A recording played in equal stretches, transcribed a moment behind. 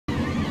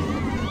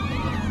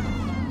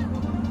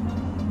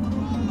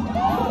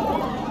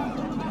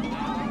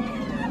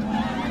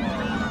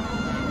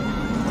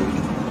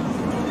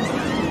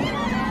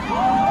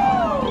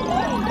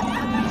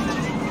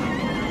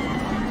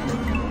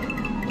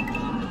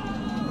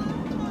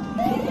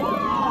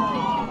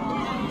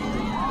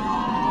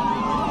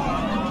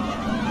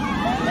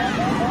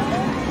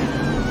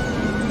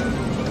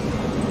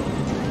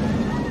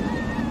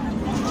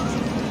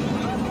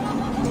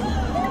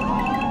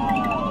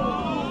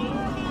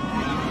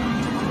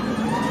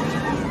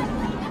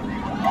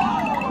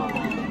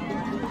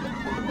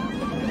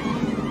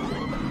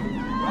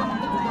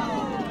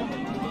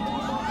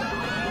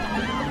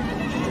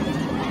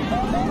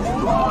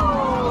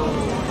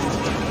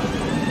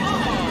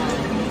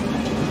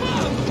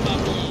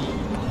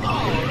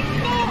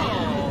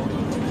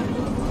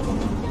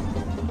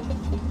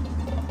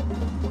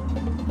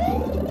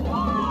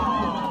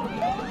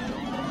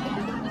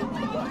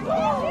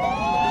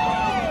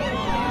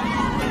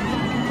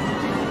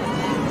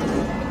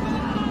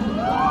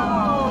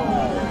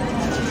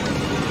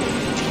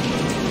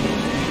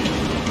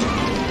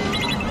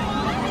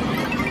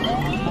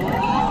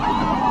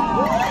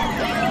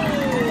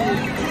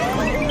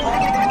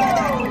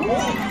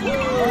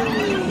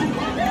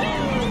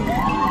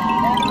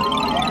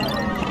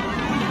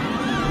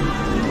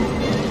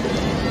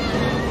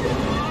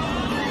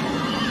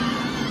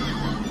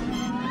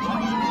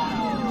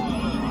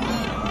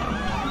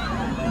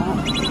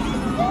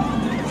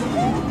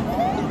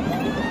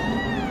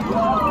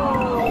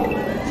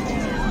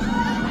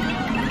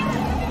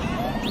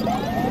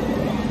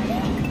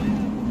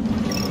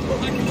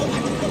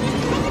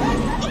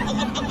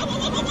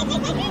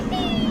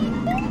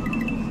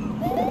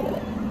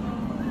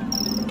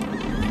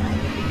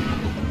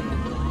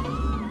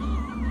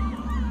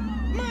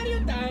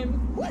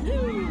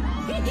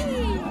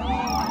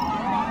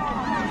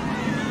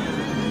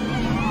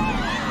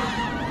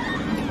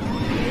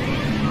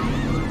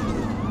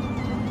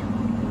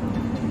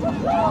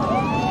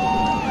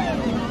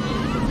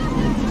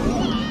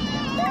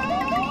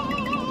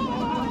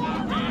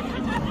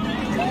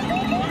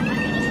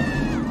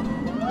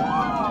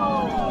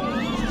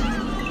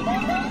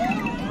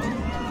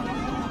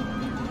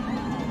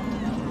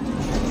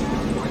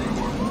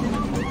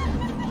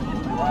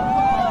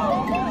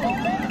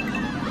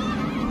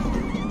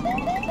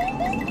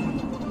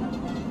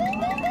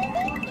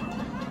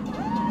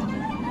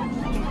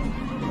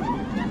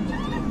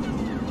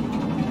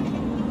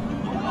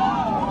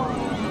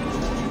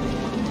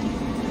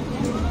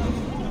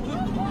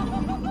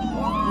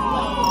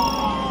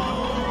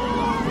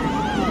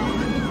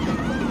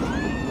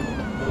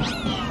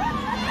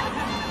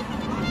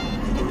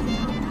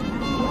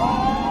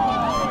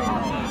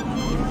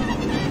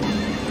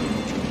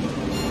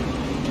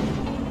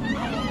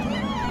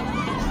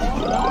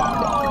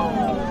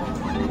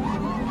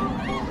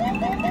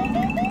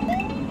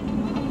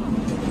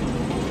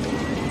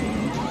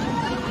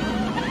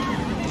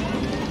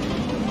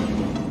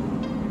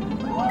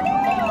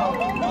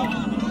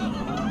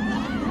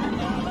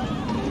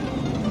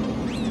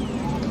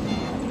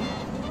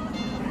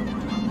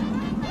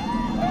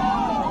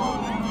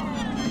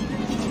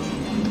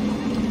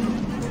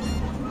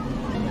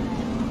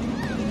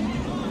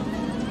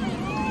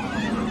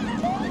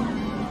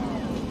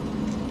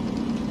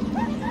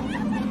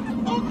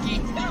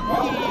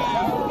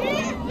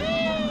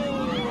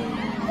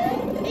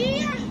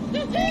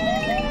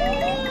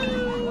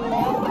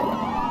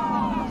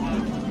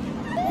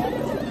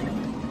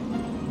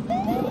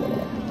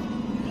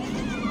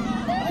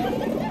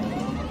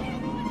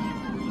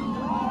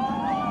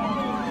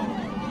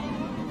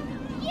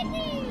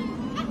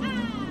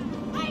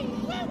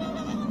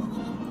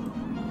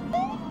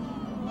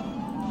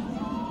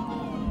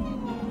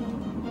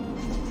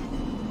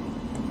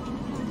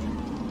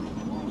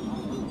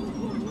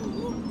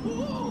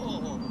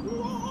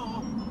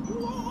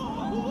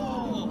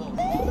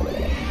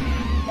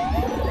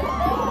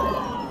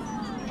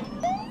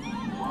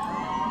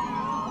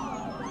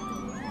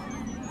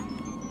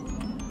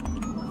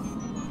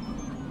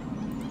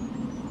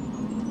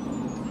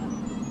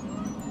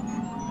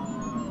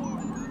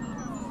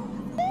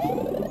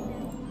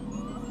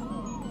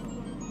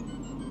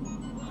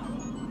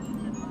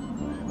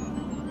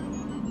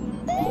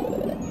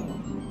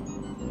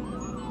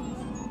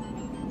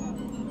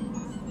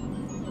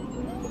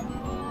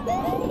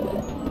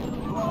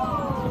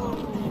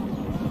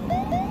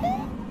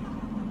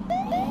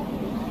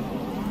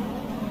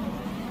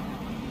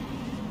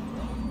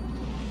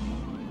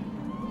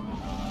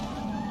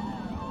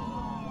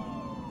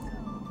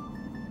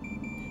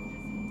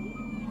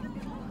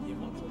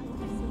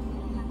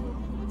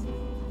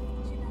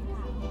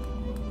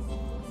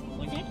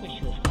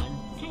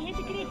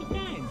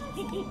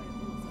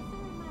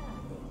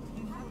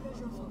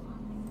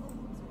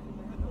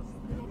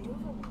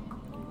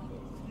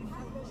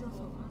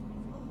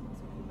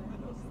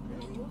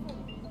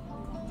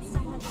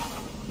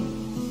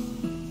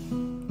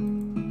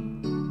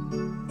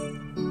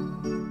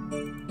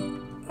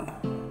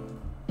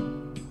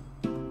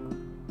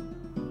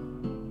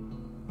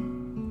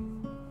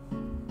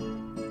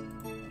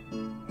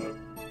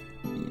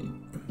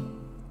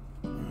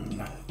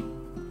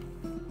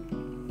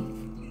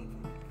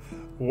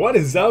What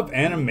is up,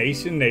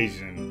 Animation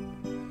Nation?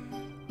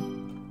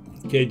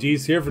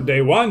 KG's here for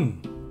day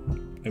one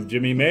of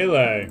Jimmy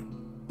Melee.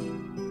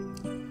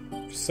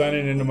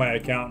 Signing into my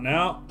account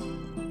now.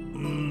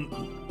 And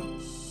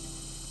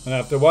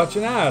after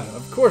watching ad,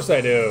 of course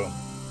I do.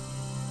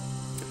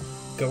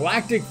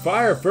 Galactic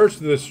Fire first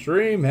to the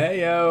stream.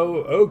 Hey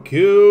yo,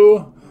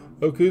 Oku.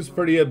 Oku's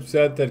pretty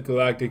upset that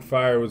Galactic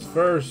Fire was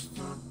first.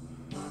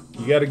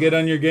 You gotta get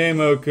on your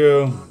game,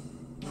 Oku.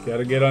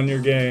 Gotta get on your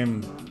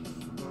game.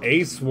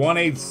 Ace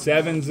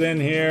 187's in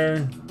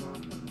here.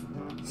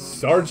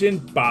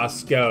 Sergeant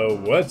Bosco,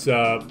 what's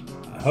up?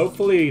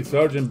 Hopefully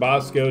Sergeant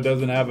Bosco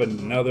doesn't have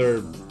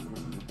another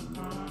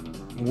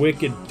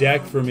wicked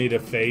deck for me to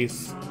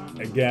face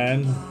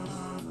again.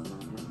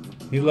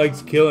 He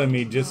likes killing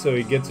me just so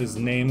he gets his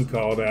name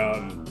called out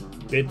and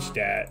bitched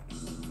at.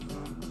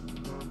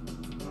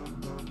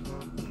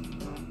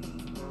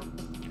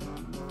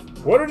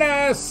 What an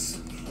ass!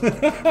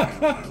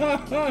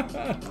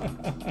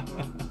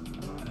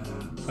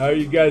 How are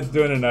you guys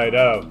doing tonight?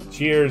 Oh,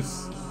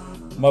 cheers,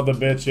 mother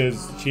bitches.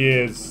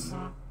 Cheers.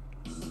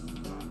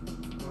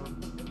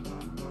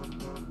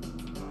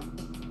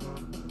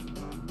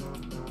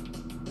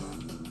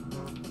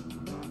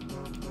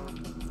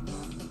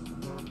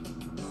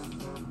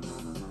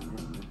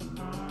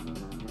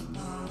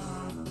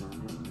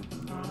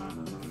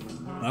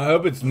 I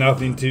hope it's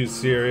nothing too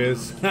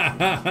serious.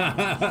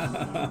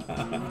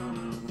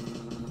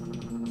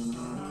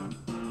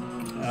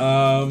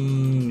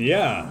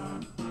 Yeah.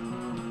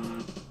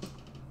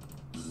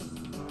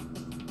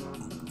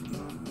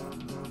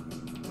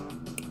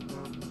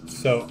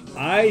 So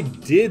I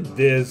did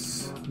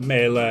this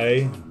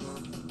melee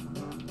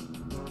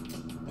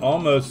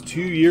almost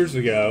 2 years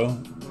ago.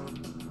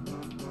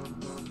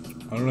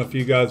 I don't know if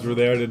you guys were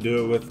there to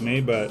do it with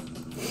me, but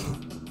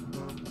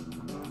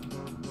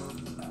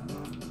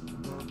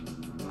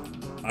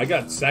I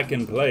got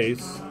second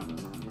place.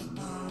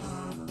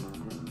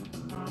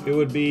 It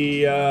would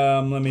be,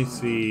 let me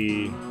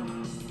see.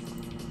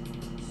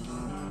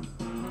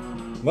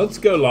 Let's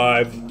go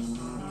live.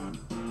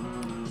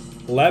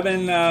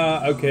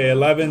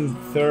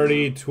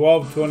 11:30,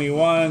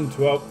 12:21,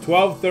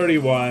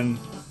 12:31.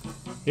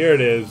 Here it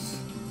is.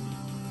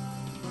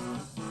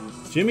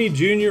 Jimmy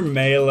Jr.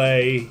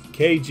 Melee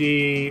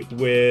KG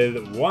with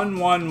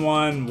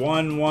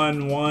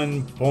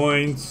 111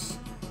 points.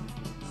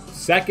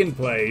 Second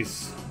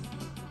place.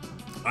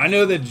 I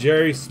know that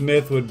Jerry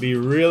Smith would be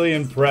really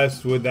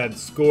impressed with that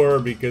score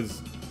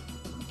because,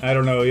 I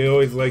don't know, he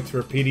always likes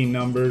repeating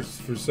numbers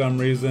for some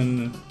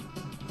reason.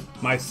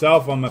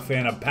 Myself, I'm a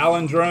fan of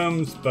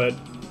palindromes, but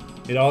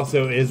it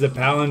also is a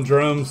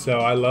palindrome, so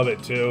I love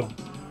it too.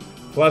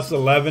 Plus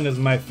 11 is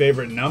my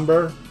favorite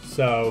number,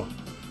 so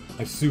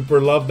I super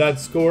love that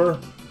score,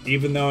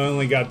 even though I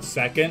only got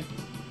second.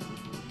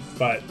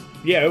 But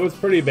yeah, it was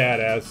pretty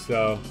badass,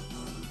 so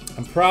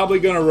I'm probably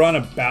going to run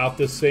about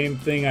the same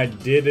thing I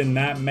did in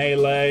that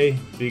melee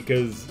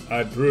because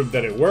I proved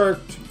that it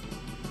worked.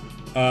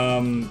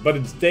 But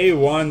it's day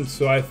one,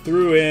 so I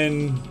threw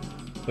in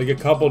like a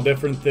couple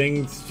different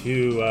things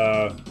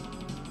to,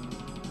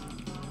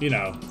 you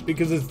know,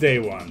 because it's day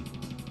one.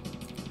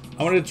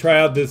 I want to try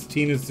out this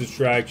Tina's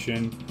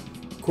Distraction.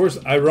 Of course,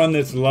 I run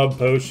this Love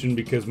Potion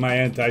because my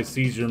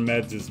anti-seizure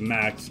meds is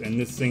max, and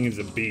this thing is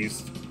a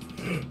beast.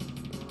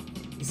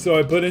 So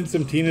I put in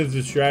some Tina's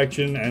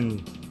Distraction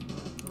and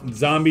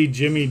Zombie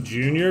Jimmy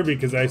Jr.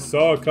 because I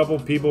saw a couple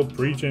people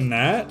preaching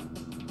that.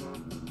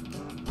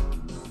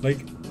 Like,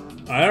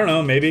 I don't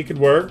know, maybe it could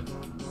work.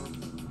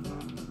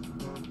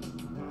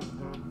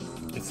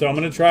 So I'm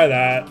going to try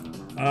that.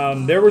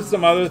 There were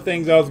some other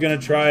things I was going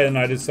to try and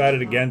I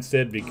decided against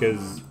it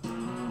because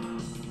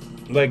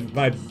like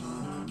my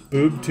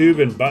boob tube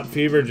and butt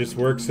fever just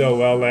worked so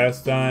well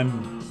last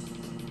time.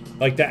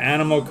 Like the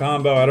animal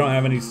combo, I don't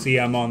have any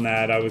CM on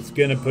that. I was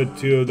going to put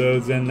 2 of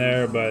those in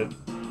there, but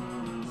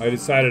I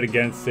decided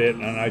against it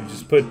and I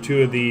just put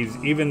 2 of these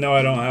even though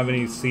I don't have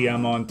any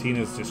CM on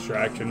Tina's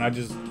Distraction. I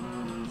just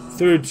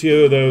threw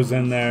 2 of those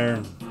in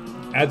there.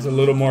 Adds a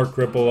little more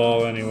cripple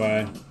all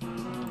anyway.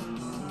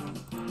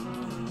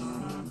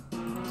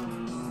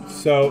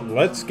 So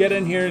let's get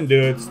in here and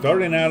do it.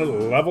 Starting out at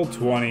level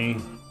 20.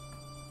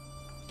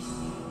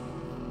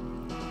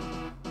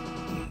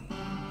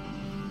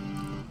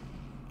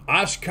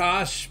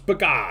 Oshkosh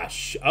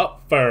Bagosh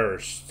up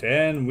first.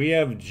 And we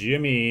have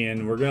Jimmy.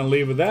 And we're going to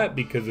leave with that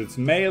because it's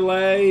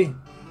melee.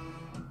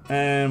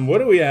 And what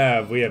do we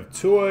have? We have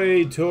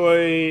toy,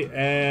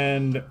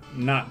 and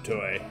not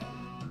toy.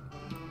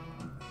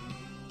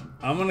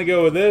 I'm going to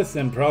go with this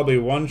and probably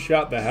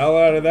one-shot the hell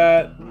out of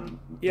that.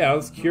 Yeah, I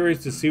was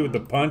curious to see what the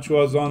punch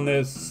was on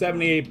this.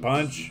 78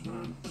 punch.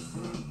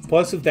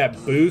 Plus, if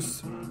that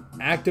boost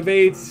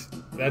activates,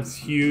 that's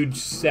huge.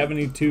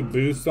 72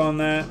 boost on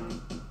that.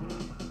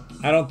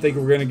 I don't think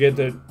we're going to get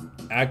that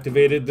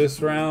activated this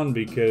round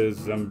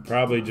because I'm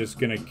probably just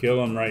going to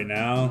kill him right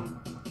now.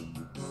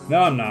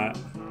 No, I'm not.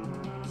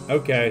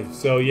 Okay,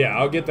 so yeah,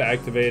 I'll get to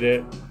activate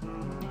it.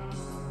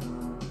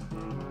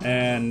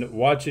 And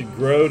watch it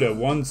grow to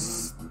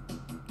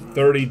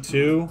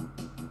 132.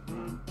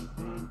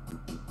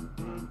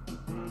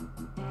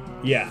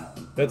 Yeah,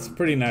 that's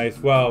pretty nice.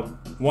 Well,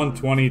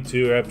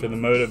 122 after the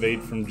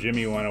motivate from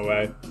Jimmy went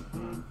away.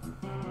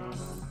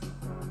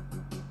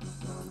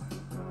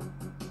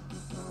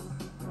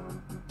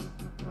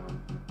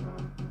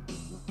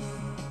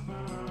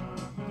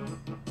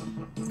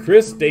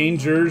 Chris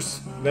Dangers,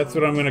 that's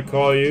what I'm going to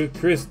call you.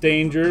 Chris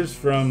Dangers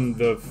from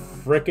the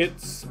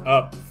Frickets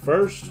up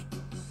first.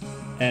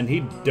 And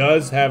he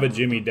does have a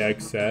Jimmy deck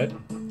set.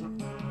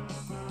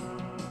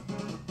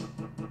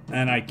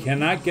 And I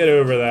cannot get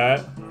over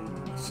that.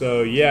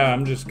 So yeah,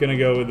 I'm just gonna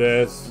go with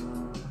this.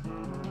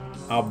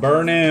 I'll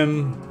burn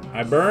him.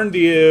 I burned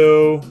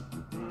you.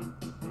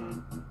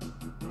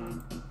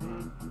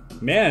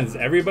 Man, is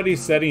everybody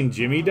setting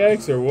Jimmy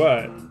decks or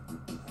what?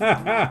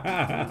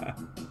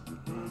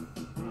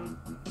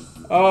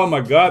 Oh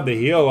my god, the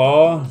heal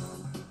all.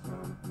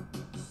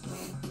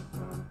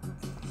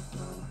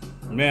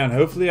 Man,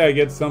 hopefully I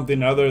get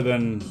something other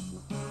than...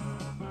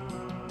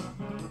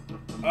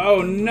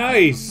 Oh,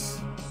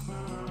 nice!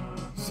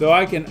 So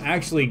I can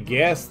actually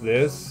gas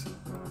this.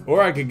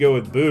 Or I could go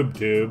with boob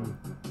tube.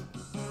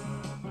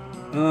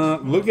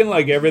 Looking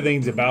like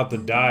everything's about to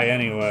die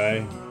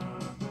anyway.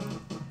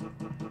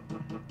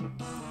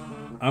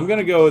 I'm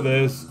gonna go with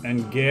this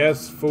and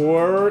gas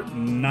for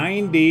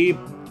 90.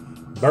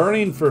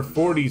 Burning for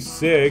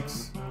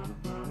 46.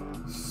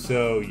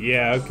 So,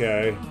 yeah,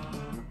 okay.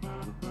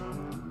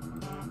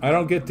 I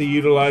don't get to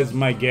utilize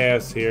my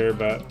gas here,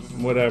 but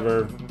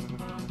whatever.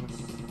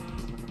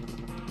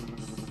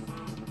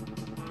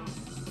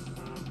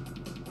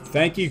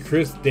 Thank you,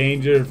 Chris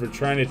Danger, for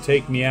trying to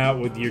take me out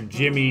with your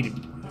Jimmy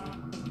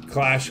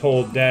Clash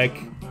Hole deck.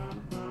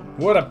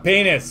 What a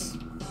penis!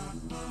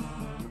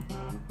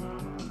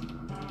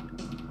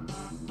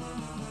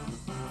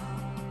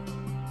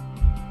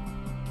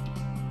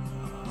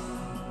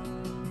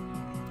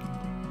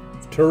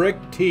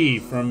 Turek T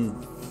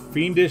from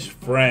Fiendish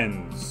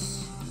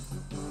Friends.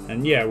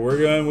 And yeah, we're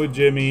going with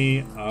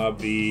Jimmy.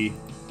 The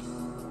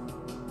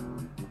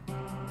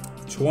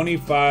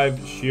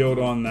 25 shield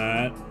on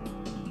that.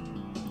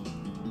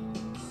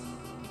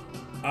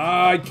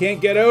 I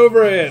can't get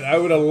over it. I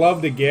would have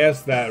loved to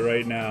gas that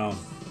right now.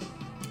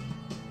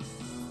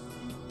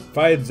 If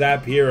I had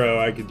Zap Hero,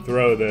 I could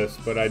throw this,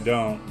 but I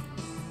don't.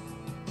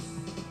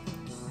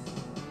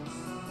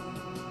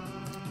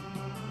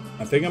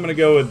 I think I'm going to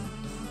go with...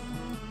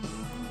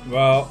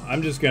 Well,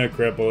 I'm just going to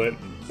cripple it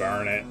and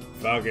burn it.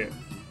 Fuck it.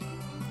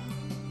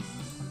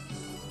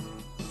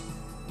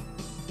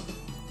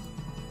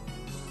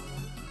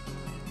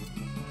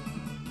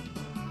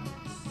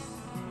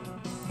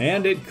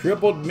 And it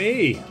crippled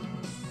me.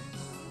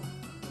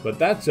 But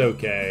that's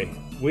okay.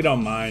 We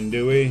don't mind,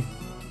 do we?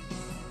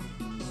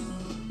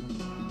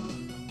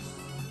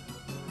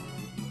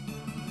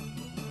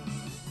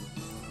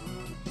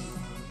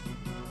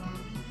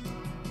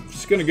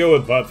 Just gonna go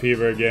with Butt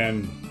Fever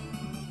again.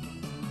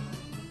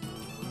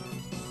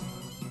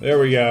 There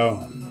we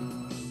go.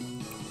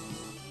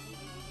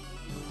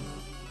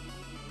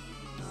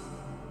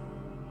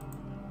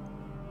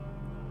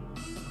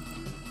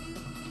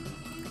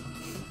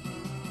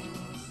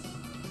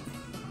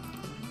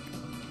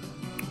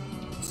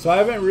 So I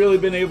haven't really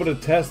been able to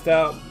test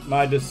out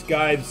my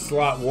disguise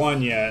slot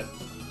 1 yet,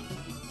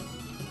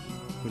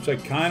 which I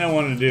kind of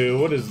want to do.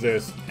 What is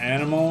this?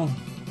 Animal?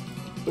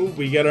 Ooh,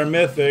 we get our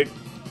mythic.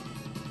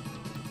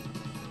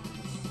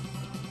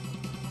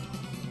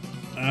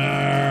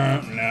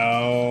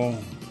 No.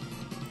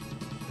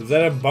 Is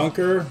that a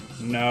bunker?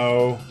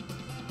 No.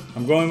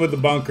 I'm going with the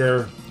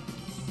bunker.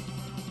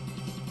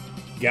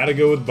 Gotta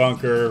go with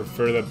bunker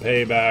for the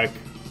payback.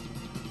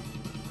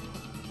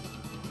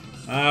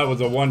 Ah, it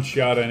was a one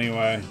shot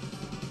anyway.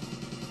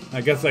 I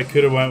guess I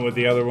could have went with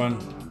the other one.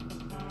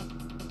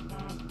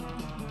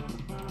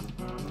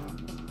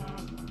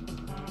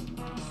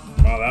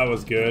 Well, that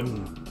was good.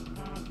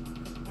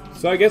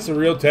 So I guess the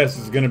real test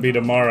is going to be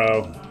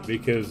tomorrow,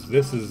 because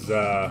this is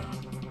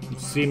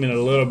seeming a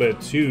little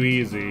bit too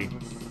easy.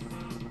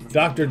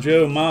 Dr.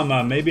 Joe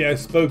Mama, maybe I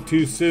spoke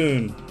too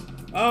soon.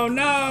 Oh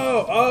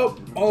no! Oh,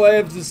 all I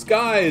have is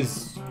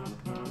disguise.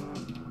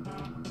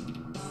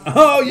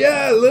 Oh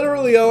yeah,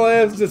 literally all I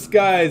have is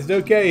disguised.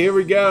 Okay, here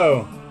we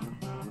go.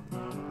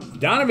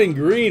 Donovan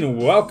Green,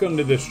 welcome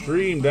to the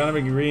stream.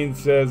 Donovan Green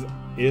says,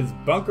 is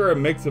Bunker a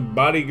mix of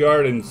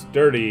bodyguard and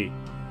sturdy?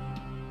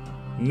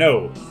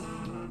 No.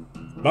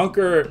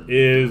 Bunker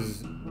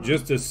is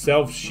just a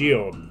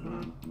self-shield.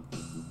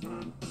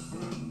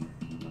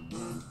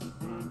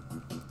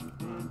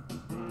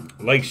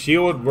 Like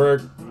shield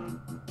works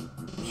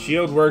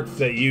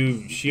that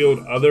you shield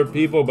other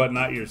people but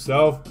not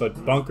yourself,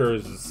 but bunker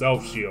is a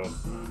self-shield.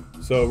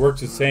 So it works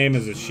the same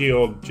as a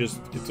shield,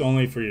 just it's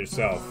only for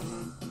yourself.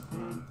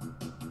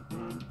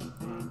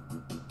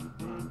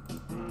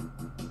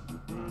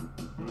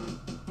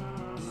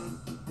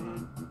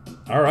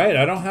 Alright,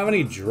 I don't have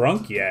any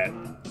drunk yet,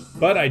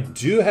 but I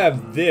do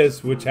have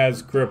this, which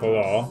has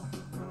cripple all.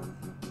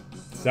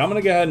 So I'm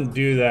gonna go ahead and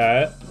do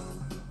that,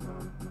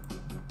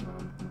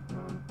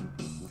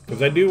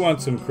 because I do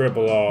want some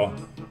cripple all.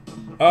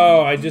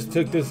 Oh, I just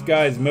took this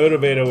guy's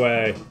motivate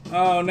away.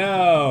 Oh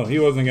no, he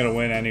wasn't gonna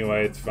win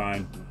anyway, it's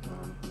fine.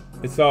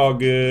 It's all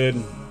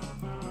good.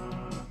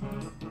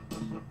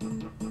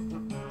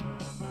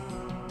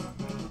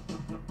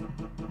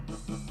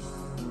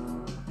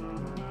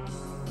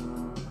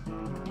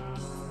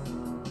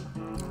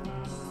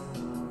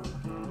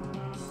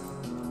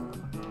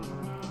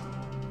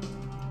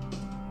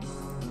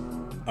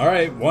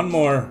 Alright, one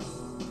more.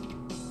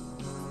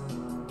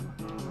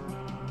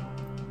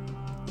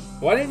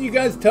 Why didn't you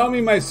guys tell me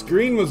my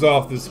screen was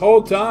off this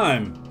whole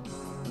time?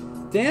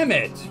 Damn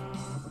it!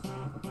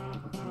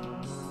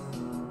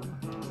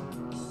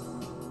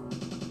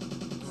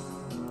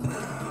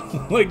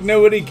 Like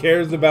nobody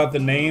cares about the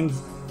names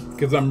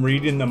because I'm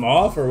reading them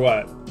off or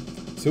what?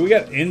 So we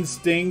got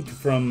Instinct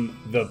from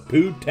the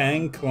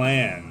Poo-Tang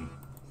Clan.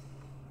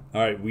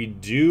 Alright, we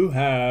do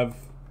have...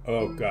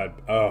 Oh god,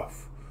 oh.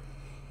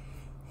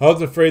 I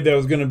was afraid that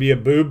was going to be a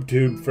boob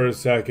tube for a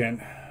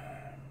second.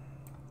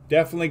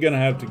 Definitely gonna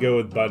have to go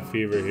with Butt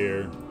Fever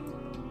here.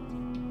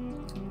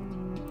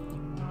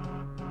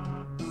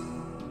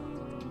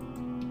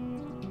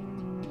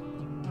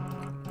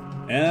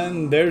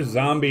 And there's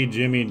Zombie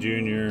Jimmy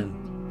Jr.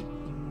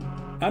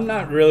 I'm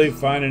not really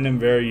finding him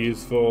very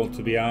useful,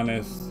 to be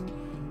honest.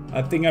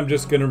 I think I'm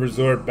just gonna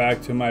resort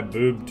back to my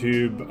boob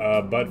tube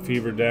Butt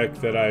Fever deck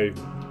that I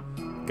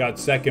got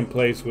second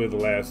place with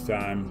last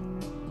time.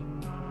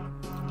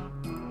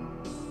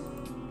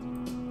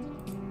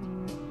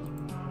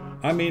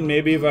 I mean,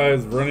 maybe if I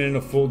was running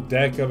a full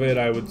deck of it,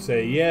 I would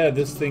say, yeah,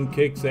 this thing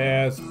kicks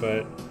ass,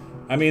 but...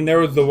 I mean, there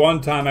was the one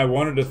time I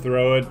wanted to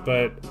throw it,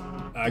 but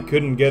I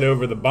couldn't get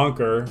over the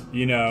bunker,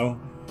 you know.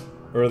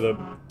 Or the...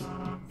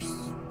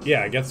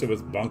 Yeah, I guess it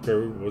was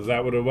bunker. Was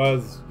that what it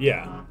was?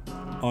 Yeah.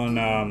 On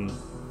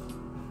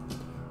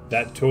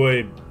that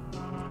toy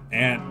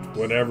ant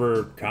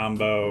whatever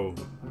combo.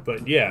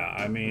 But yeah,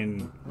 I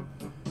mean,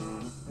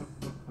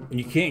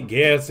 you can't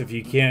guess if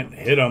you can't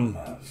hit them.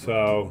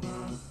 So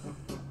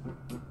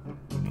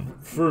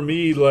for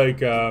me, like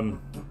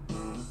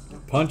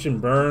punch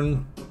and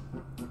burn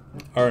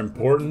are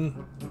important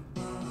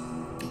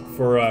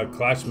for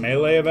Clash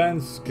Melee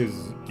events, because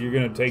you're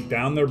gonna take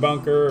down their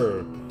bunker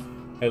or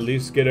at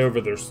least get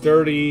over their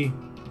sturdy.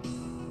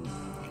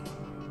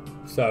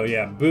 So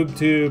yeah, boob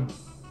tube,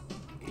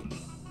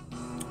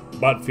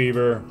 butt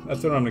fever.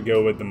 That's what I'm gonna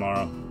go with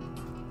tomorrow.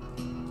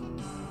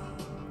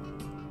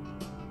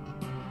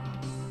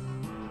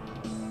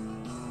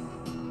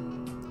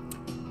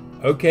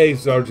 Okay,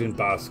 Sergeant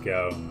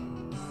Bosco.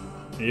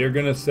 You're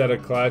gonna set a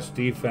Clash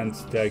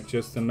defense deck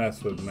just to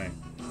mess with me.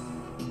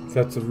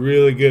 That's a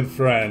really good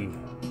friend.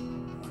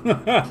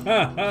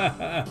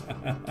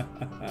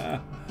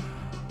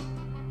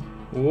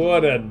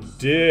 What a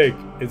dick.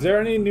 Is there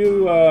any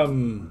new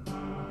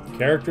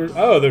characters?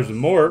 Oh, there's a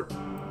Mort.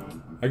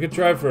 I could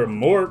try for a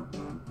Mort.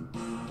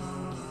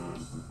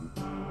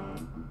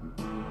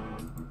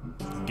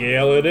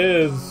 Gale it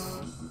is.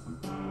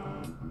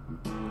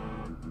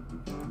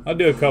 I'll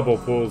do a couple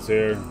pulls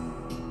here.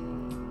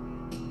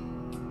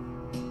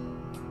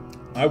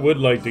 I would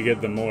like to get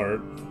the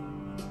Mort.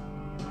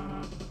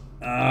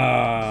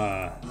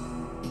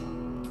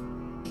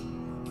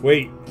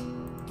 Wait.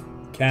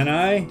 Can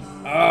I?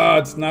 Ah,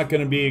 it's not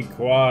going to be a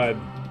quad.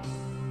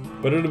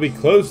 But it'll be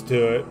close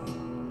to it.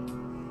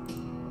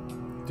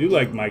 Do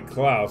like my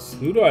Klaus.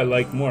 Who do I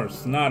like more,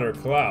 Snot or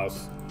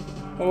Klaus?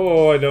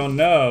 Oh, I don't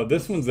know.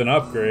 This one's an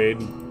upgrade.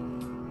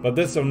 But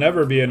this will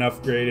never be an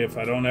upgrade if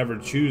I don't ever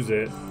choose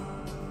it.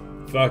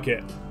 Fuck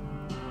it.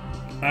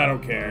 I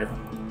don't care.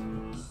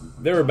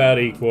 They're about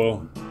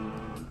equal.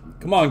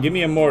 Come on, give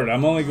me a Mort.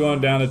 I'm only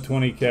going down to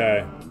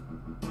 20k.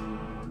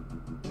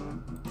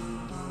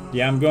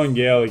 Yeah, I'm going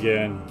Gale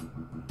again.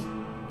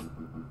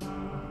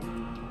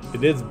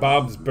 It is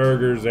Bob's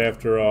Burgers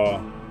after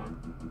all.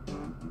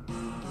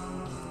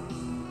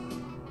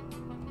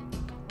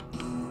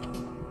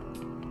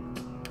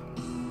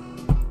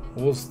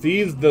 Well,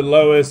 Steve's the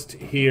lowest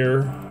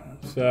here,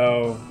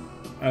 so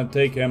I'll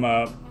take him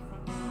up.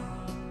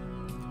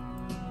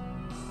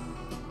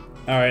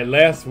 Alright,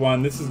 last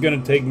one. This is going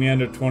to take me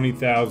under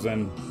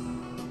 20,000.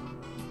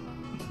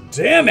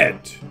 Damn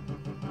it!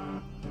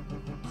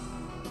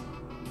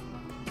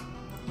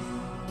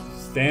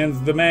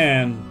 Stands the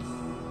man.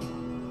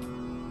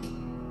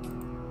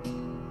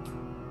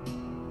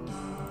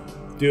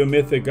 Do a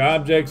mythic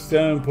object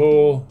stone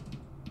pull.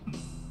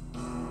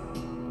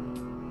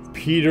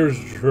 Peter's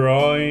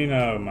drawing.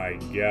 Oh my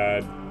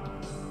god.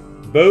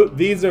 Both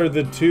these are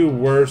the two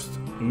worst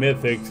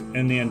mythics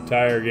in the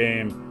entire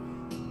game.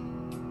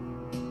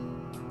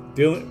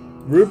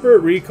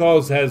 Rupert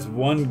Recalls has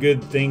one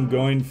good thing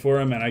going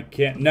for him, and I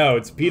can't. No,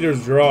 it's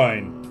Peter's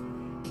drawing.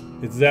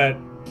 It's that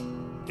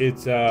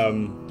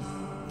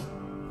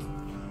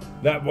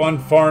one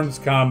Farns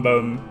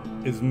combo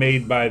is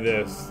made by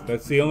this.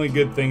 That's the only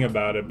good thing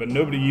about it, but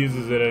nobody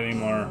uses it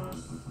anymore.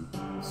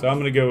 So I'm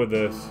gonna go with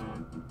this.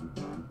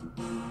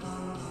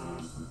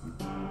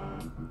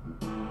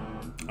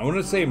 I want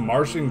to say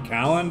Martian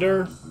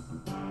Calendar.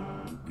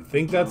 I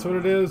think that's what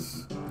it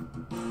is.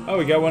 Oh,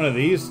 we got one of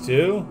these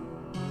too.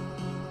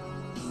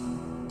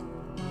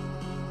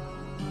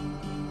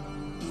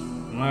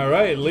 All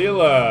right,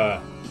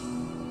 Leela.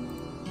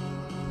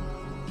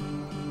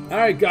 All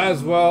right,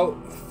 guys. Well,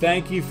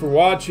 thank you for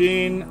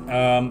watching.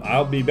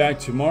 I'll be back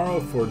tomorrow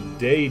for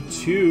day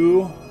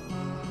 2.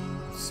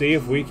 See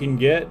if we can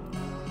get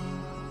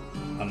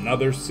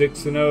another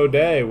 6-0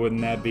 day.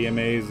 Wouldn't that be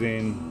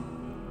amazing?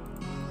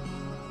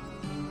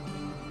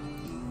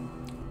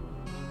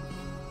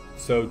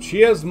 So,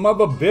 cheers,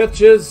 mother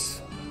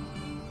bitches.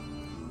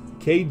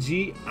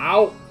 KG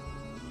out.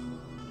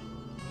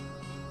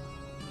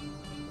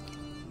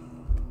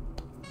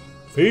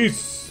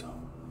 Peace.